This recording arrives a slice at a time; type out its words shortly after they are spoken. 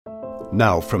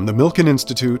Now from the Milken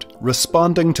Institute,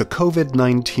 responding to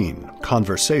COVID-19,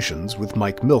 conversations with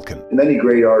Mike Milken. Many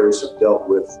great artists have dealt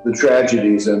with the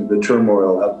tragedies and the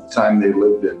turmoil of the time they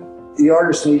lived in. The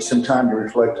artist needs some time to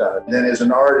reflect on it. Then as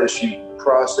an artist, you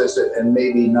process it and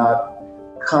maybe not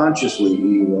consciously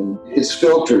even. It's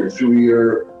filtered through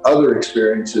your other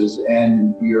experiences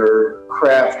and your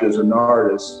craft as an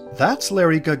artist. That's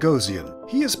Larry Gagosian.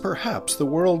 He is perhaps the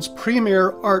world's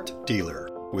premier art dealer,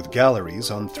 with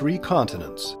galleries on 3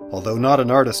 continents. Although not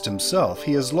an artist himself,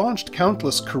 he has launched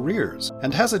countless careers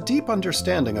and has a deep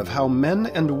understanding of how men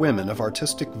and women of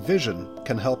artistic vision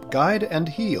can help guide and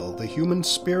heal the human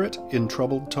spirit in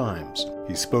troubled times.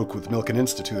 He spoke with Milken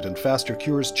Institute and Faster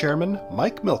Cures chairman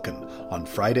Mike Milken on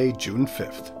Friday, June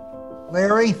 5th.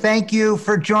 Larry, thank you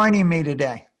for joining me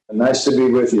today. Nice to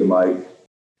be with you, Mike.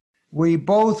 We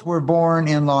both were born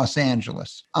in Los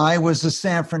Angeles. I was a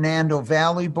San Fernando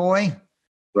Valley boy.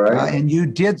 Right. And you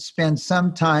did spend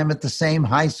some time at the same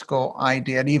high school I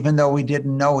did, even though we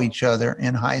didn't know each other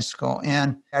in high school.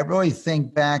 And I really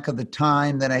think back of the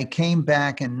time that I came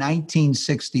back in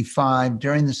 1965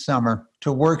 during the summer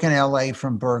to work in LA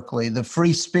from Berkeley. The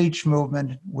free speech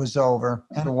movement was over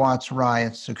and the Watts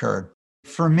riots occurred.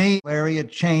 For me, Larry,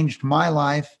 it changed my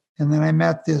life. And then I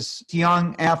met this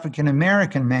young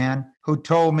African-American man who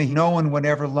told me no one would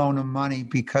ever loan him money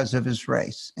because of his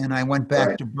race. And I went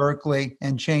back to Berkeley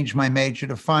and changed my major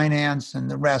to finance, and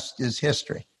the rest is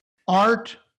history.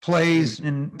 Art plays an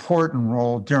important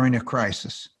role during a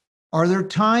crisis. Are there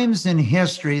times in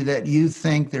history that you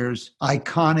think there's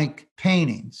iconic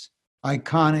paintings,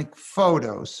 iconic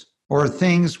photos, or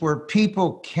things where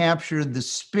people captured the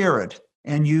spirit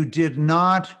and you did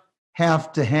not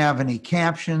have to have any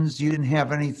captions, you didn't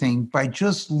have anything. By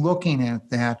just looking at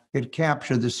that, it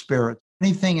captured the spirit?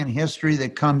 Anything in history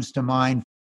that comes to mind?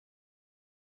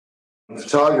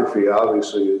 Photography,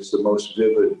 obviously, is the most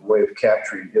vivid way of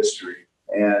capturing history.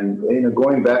 And,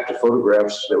 going back to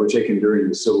photographs that were taken during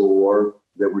the Civil War,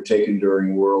 that were taken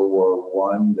during World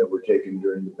War I, that were taken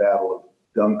during the Battle of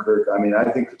Dunkirk. I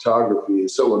think photography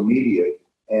is so immediate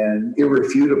and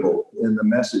irrefutable in the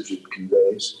message it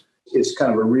conveys. It's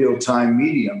kind of a real-time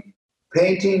medium.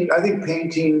 Painting, I think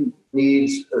painting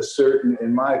needs a certain,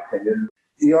 in my opinion,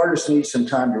 the artist needs some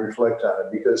time to reflect on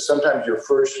it, because sometimes your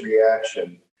first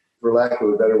reaction, for lack of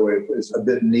a better way, is a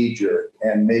bit knee-jerk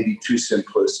and maybe too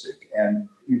simplistic. And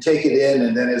you take it in,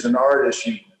 and then as an artist,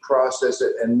 you process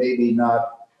it and maybe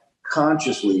not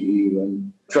consciously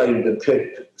even try to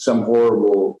depict some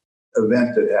horrible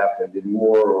event that happened in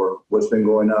war or what's been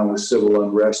going on with civil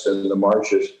unrest and the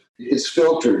marches. It's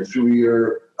filtered through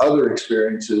your other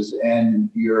experiences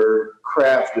and your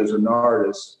craft as an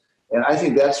artist. And I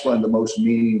think that's one of the most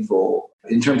meaningful.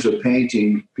 In terms of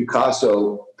painting,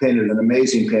 Picasso painted an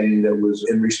amazing painting that was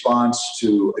in response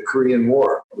to the Korean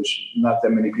War, which not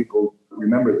that many people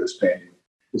remember this painting.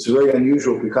 It's a very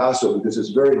unusual Picasso because it's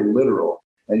very literal.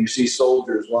 And you see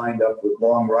soldiers lined up with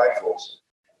long rifles.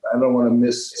 I don't want to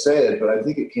missay it, but I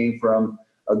think it came from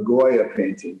a Goya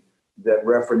painting that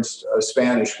referenced a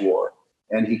Spanish war.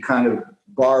 And he kind of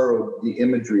borrowed the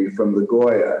imagery from the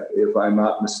Goya, if I'm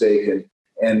not mistaken,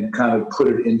 and kind of put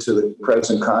it into the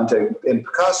present context. And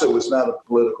Picasso was not a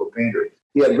political painter.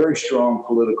 He had very strong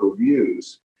political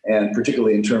views, and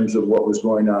particularly in terms of what was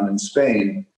going on in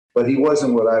Spain. But he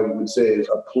wasn't what I would say is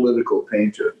a political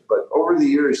painter. But over the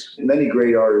years, many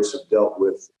great artists have dealt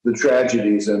with the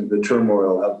tragedies and the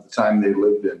turmoil of the time they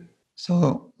lived in.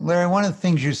 So, Larry, one of the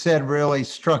things you said really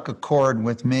struck a chord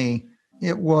with me.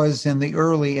 It was in the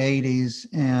early 80s,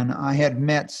 and I had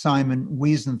met Simon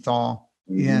Wiesenthal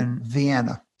in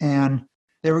Vienna. And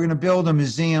they were going to build a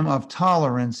museum of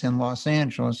tolerance in Los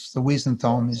Angeles, the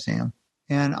Wiesenthal Museum.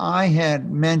 And I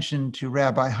had mentioned to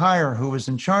Rabbi Heyer, who was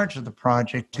in charge of the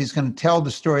project, he's going to tell the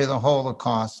story of the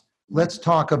Holocaust. Let's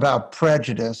talk about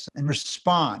prejudice and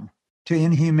respond to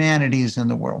inhumanities in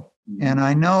the world. And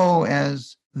I know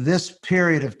as this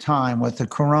period of time with the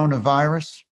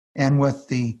coronavirus and with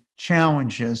the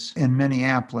challenges in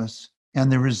Minneapolis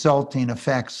and the resulting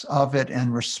effects of it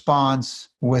and response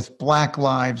with Black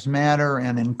Lives Matter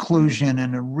and inclusion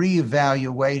and a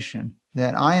reevaluation,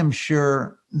 that I am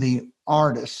sure the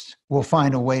artists will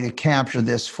find a way to capture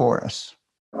this for us.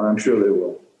 I'm sure they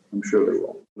will.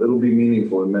 It'll be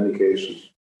meaningful in many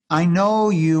cases. I know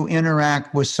you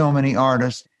interact with so many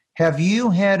artists. Have you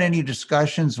had any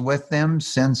discussions with them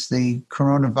since the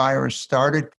coronavirus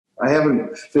started? I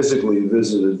haven't physically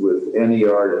visited with any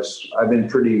artists. I've been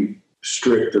pretty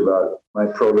strict about my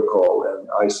protocol and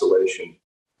isolation.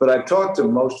 But I've talked to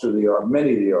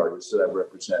many of the artists that I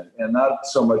represent, and not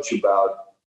so much about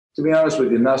To be honest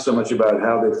with you, not so much about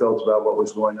how they felt about what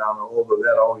was going on, although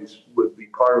that always would be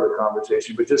part of the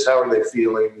conversation, but just how are they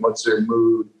feeling? What's their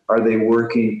mood? Are they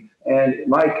working? And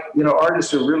Mike,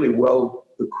 artists are really well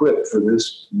equipped for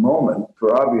this moment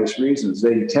for obvious reasons.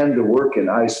 They tend to work in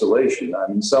isolation. I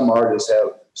mean, some artists have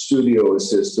studio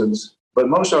assistants, but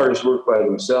most artists work by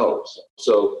themselves.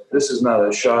 So this is not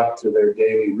a shock to their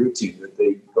daily routine that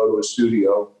they go to a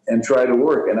studio and try to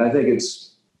work. And I think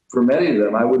it's, for many of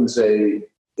them, I wouldn't say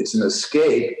it's an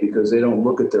escape because they don't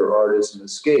look at their art as an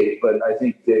escape, but I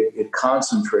think it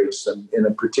concentrates them in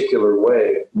a particular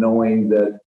way, knowing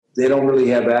that they don't really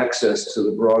have access to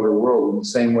the broader world in the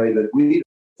same way that we.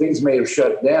 Things may have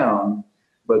shut down,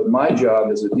 but my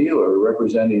job as a dealer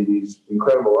representing these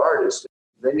incredible artists,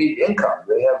 they need income.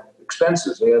 They have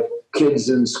expenses. They have kids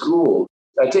in school.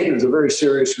 I take it as a very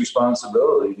serious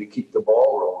responsibility to keep the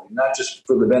ball rolling, not just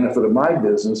for the benefit of my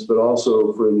business, but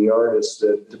also for the artists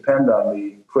that depend on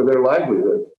me for their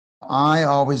livelihood. I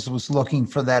always was looking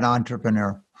for that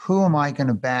entrepreneur. Who am I going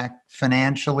to back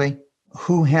financially?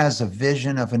 Who has a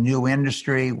vision of a new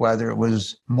industry, whether it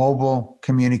was mobile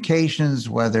communications,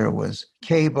 whether it was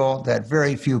cable that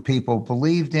very few people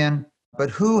believed in, but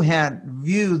who had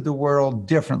viewed the world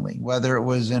differently, whether it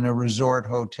was in a resort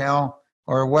hotel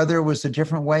or whether it was a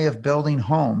different way of building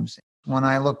homes. When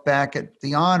I look back at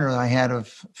the honor I had of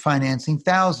financing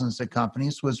thousands of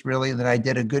companies was really that I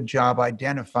did a good job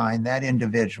identifying that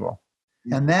individual.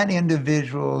 And that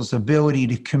individual's ability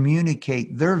to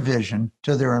communicate their vision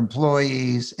to their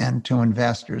employees and to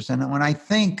investors. And when I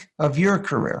think of your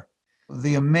career,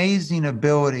 the amazing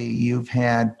ability you've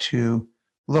had to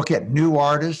look at new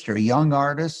artists or young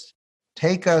artists,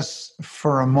 take us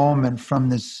for a moment from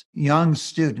this young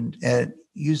student at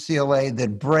UCLA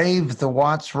that braved the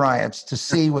Watts riots to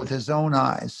see with his own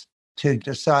eyes to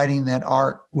deciding that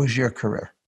art was your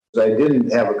career. I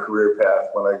didn't have a career path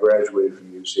when I graduated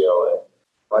from UCLA.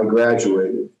 I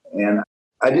graduated and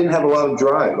I didn't have a lot of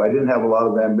drive. I didn't have a lot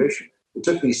of ambition. It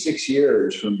took me 6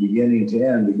 years from beginning to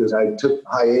end because I took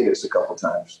hiatus a couple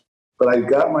times. But I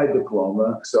got my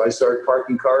diploma, so I started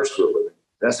parking cars for a living.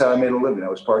 That's how I made a living. I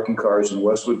was parking cars in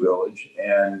Westwood Village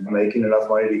and making enough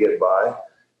money to get by.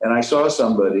 And I saw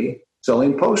somebody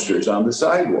selling posters on the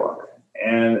sidewalk.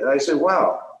 And I said,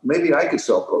 wow, maybe I could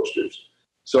sell posters.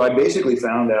 So I basically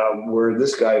found out where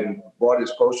this guy bought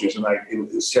his posters, and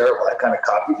it was terrible. I kind of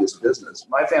copied his business.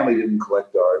 My family didn't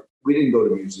collect art. We didn't go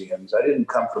to museums. I didn't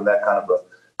come from that kind of a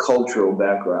cultural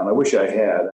background. I wish I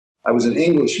had. I was an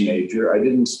English major. I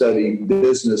didn't study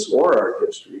business or art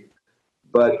history.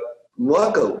 But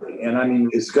luckily, and I mean,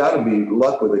 it's got to be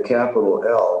luck with a capital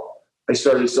L, I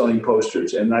started selling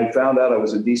posters. And I found out I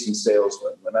was a decent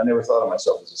salesman. And I never thought of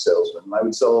myself as a salesman. And I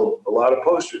would sell a lot of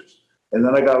posters. And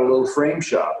then I got a little frame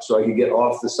shop so I could get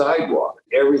off the sidewalk.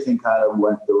 Everything kind of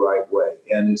went the right way.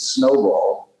 And it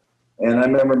snowballed. And I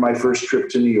remember my first trip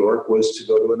to New York was to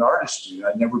go to an artist studio.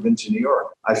 I'd never been to New York.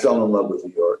 I fell in love with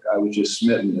New York. I was just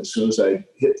smitten. As soon as I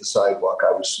hit the sidewalk,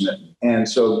 I was smitten. And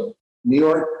so New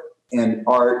York and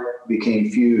art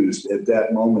became fused at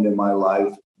that moment in my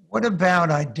life. What about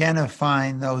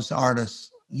identifying those artists?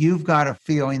 You've got a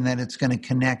feeling that it's going to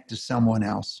connect to someone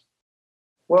else.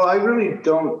 Well, I really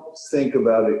don't think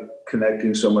about it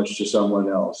connecting so much to someone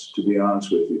else, to be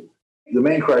honest with you. The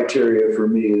main criteria for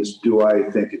me is, do I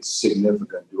think it's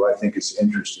significant? Do I think it's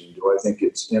interesting? Do I think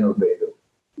it's innovative?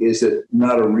 Is it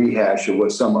not a rehash of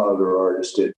what some other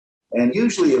artist did? And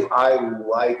usually if I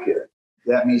like it,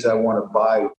 that means I want to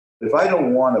buy it. If I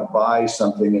don't want to buy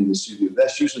something in the studio,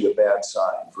 that's usually a bad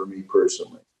sign for me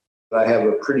personally. I have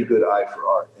a pretty good eye for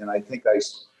art, and I think I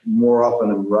more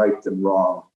often am right than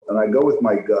wrong. And I go with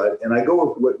my gut, and I go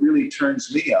with what really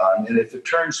turns me on. And if it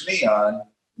turns me on,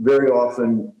 very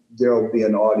often there'll be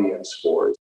an audience for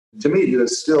it. To me,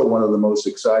 that's still one of the most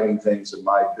exciting things in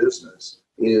my business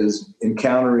is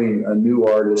encountering a new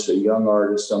artist, a young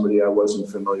artist, somebody I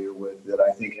wasn't familiar with that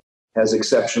I think has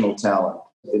exceptional talent.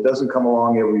 It doesn't come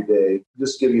along every day.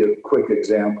 Just give you a quick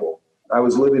example. I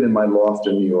was living in my loft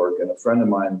in New York, and a friend of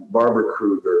mine, Barbara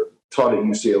Kruger, taught at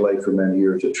UCLA for many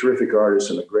years, a terrific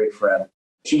artist and a great friend.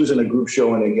 She was in a group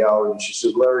show in a gallery, and she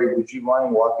said, Larry, would you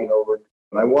mind walking over?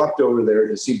 And I walked over there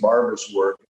to see Barbara's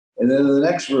work. And then in the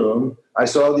next room, I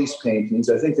saw these paintings.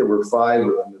 I think there were 5 of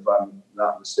them, if I'm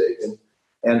not mistaken.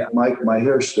 And my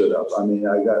hair stood up. I mean,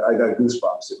 I got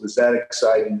goosebumps. It was that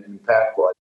exciting and impactful.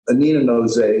 Anina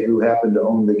Noze, who happened to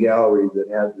own the gallery that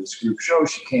had this group show,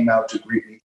 she came out to greet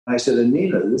me. I said,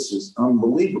 Anina, this is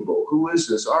unbelievable. Who is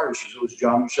this artist? She said, it was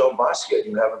Jean-Michel Basquiat.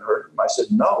 You haven't heard of him? I said,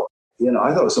 no.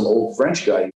 I thought it was some old French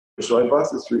guy. So I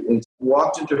bought the 3 and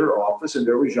walked into her office, and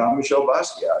there was Jean-Michel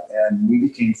Basquiat, and we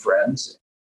became friends.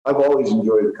 I've always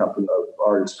enjoyed the company of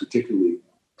artists, particularly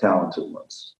talented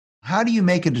ones. How do you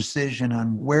make a decision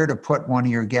on where to put one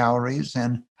of your galleries,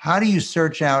 and how do you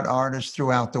search out artists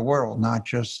throughout the world, not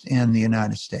just in the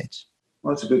United States?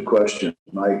 Well, that's a good question,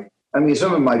 Mike. I mean,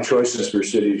 some of my choices for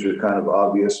cities are kind of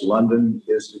obvious. London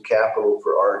is the capital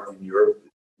for art in Europe.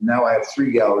 Now I have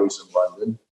 3 galleries in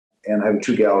London, and I have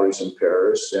 2 galleries in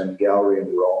Paris and a gallery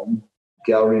in Rome,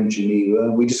 gallery in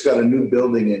Geneva. We just got a new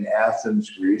building in Athens,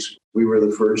 Greece. We were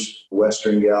the first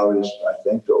Western galleries, I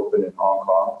think, to open in Hong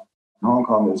Kong. Hong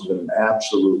Kong has been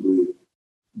absolutely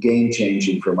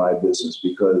game-changing for my business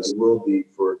because it will be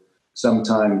for some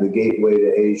time the gateway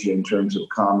to Asia in terms of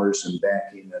commerce and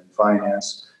banking and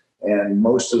finance. And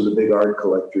most of the big art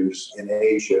collectors in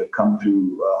Asia come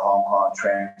to Hong Kong,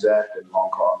 transact in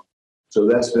Hong Kong. So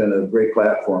that's been a great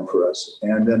platform for us.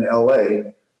 And then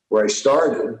LA, where I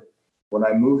started, when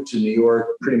I moved to New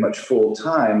York pretty much full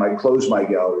time, I closed my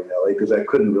gallery in LA because I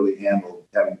couldn't really handle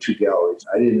having 2 galleries.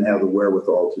 I didn't have the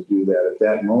wherewithal to do that at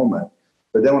that moment.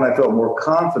 But then when I felt more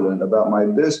confident about my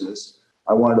business,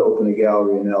 I wanted to open a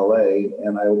gallery in LA,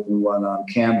 and I opened one on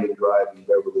Camden Drive in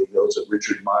Beverly Hills that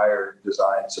Richard Meyer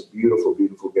designed. It's a beautiful,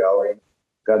 beautiful gallery.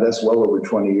 God, that's well over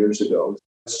 20 years ago.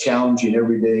 It's challenging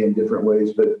every day in different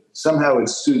ways, but somehow it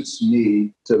suits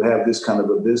me to have this kind of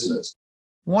a business.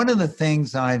 One of the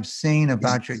things I've seen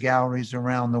about your galleries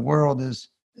around the world is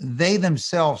they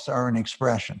themselves are an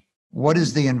expression. What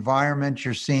is the environment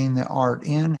you're seeing the art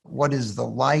in? What is the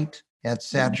light,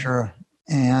 etc.?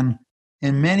 And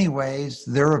in many ways,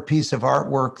 they're a piece of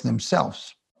artwork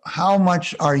themselves. How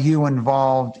much are you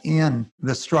involved in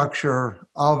the structure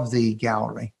of the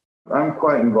gallery? I'm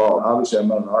quite involved. Obviously, I'm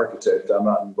not an architect. I'm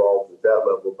not involved at that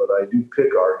level, but I do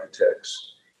pick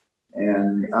architects.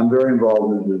 And I'm very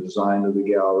involved in the design of the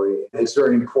gallery. It's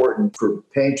very important for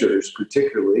painters,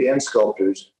 particularly, and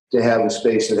sculptors, to have a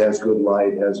space that has good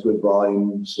light, has good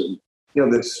volumes,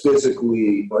 and that's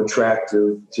physically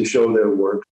attractive to show their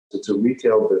work. It's a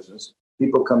retail business.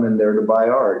 People come in there to buy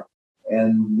art,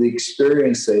 and the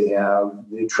experience they have,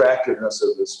 the attractiveness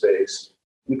of the space.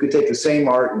 You could take the same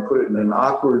art and put it in an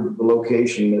awkward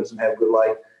location that doesn't have good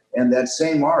light, and that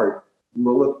same art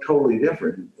will look totally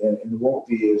different, and it won't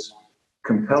be as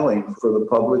compelling for the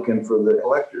public and for the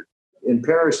collector. In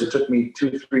Paris, it took me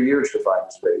 2-3 years to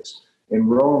find space. In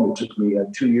Rome, it took me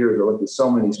 2 years. I looked at so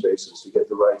many spaces to get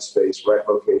the right space, right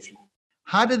location.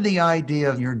 How did the idea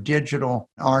of your digital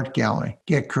art gallery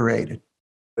get created?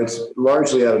 It's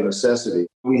largely out of necessity.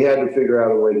 We had to figure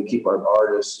out a way to keep our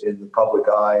artists in the public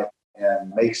eye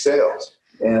and make sales.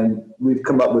 And we've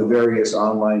come up with various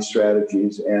online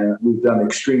strategies, and we've done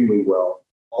extremely well.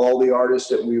 All the artists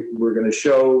that we were going to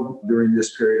show during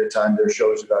this period of time, their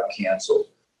shows got canceled,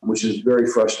 which is very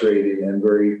frustrating and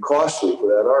very costly for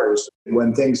that artist.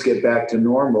 When things get back to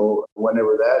normal,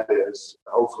 whenever that is,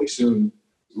 hopefully soon,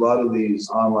 a lot of these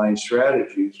online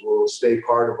strategies will stay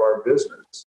part of our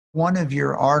business. One of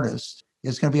your artists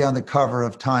is going to be on the cover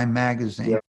of Time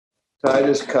magazine. Yeah.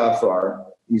 Titus Kaphar,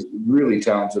 he's a really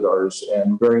talented artist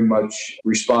and very much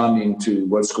responding to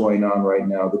what's going on right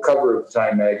now. The cover of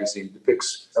Time magazine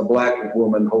depicts a Black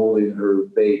woman holding her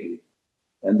baby,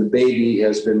 and the baby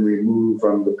has been removed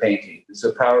from the painting. It's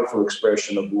a powerful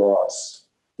expression of loss.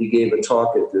 He gave a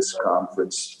talk at this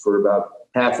conference for about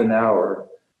half an hour,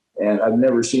 and I've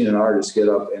never seen an artist get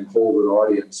up and hold an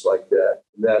audience like that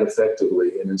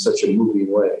effectively and in such a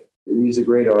moving way. He's a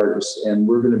great artist, and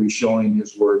we're going to be showing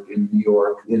his work in New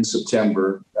York in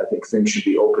September. I think things should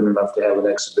be open enough to have an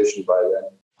exhibition by then.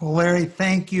 Well, Larry,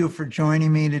 thank you for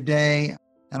joining me today.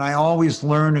 And I always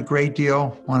learn a great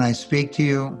deal when I speak to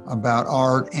you about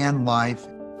art and life.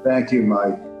 Thank you,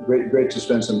 Mike. Great to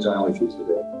spend some time with you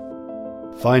today.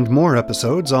 Find more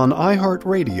episodes on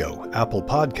iHeartRadio, Apple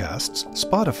Podcasts,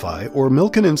 Spotify, or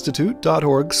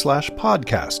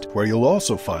milkeninstitute.org/podcast, where you'll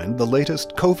also find the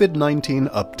latest COVID-19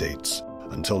 updates.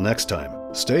 Until next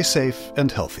time, stay safe and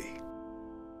healthy.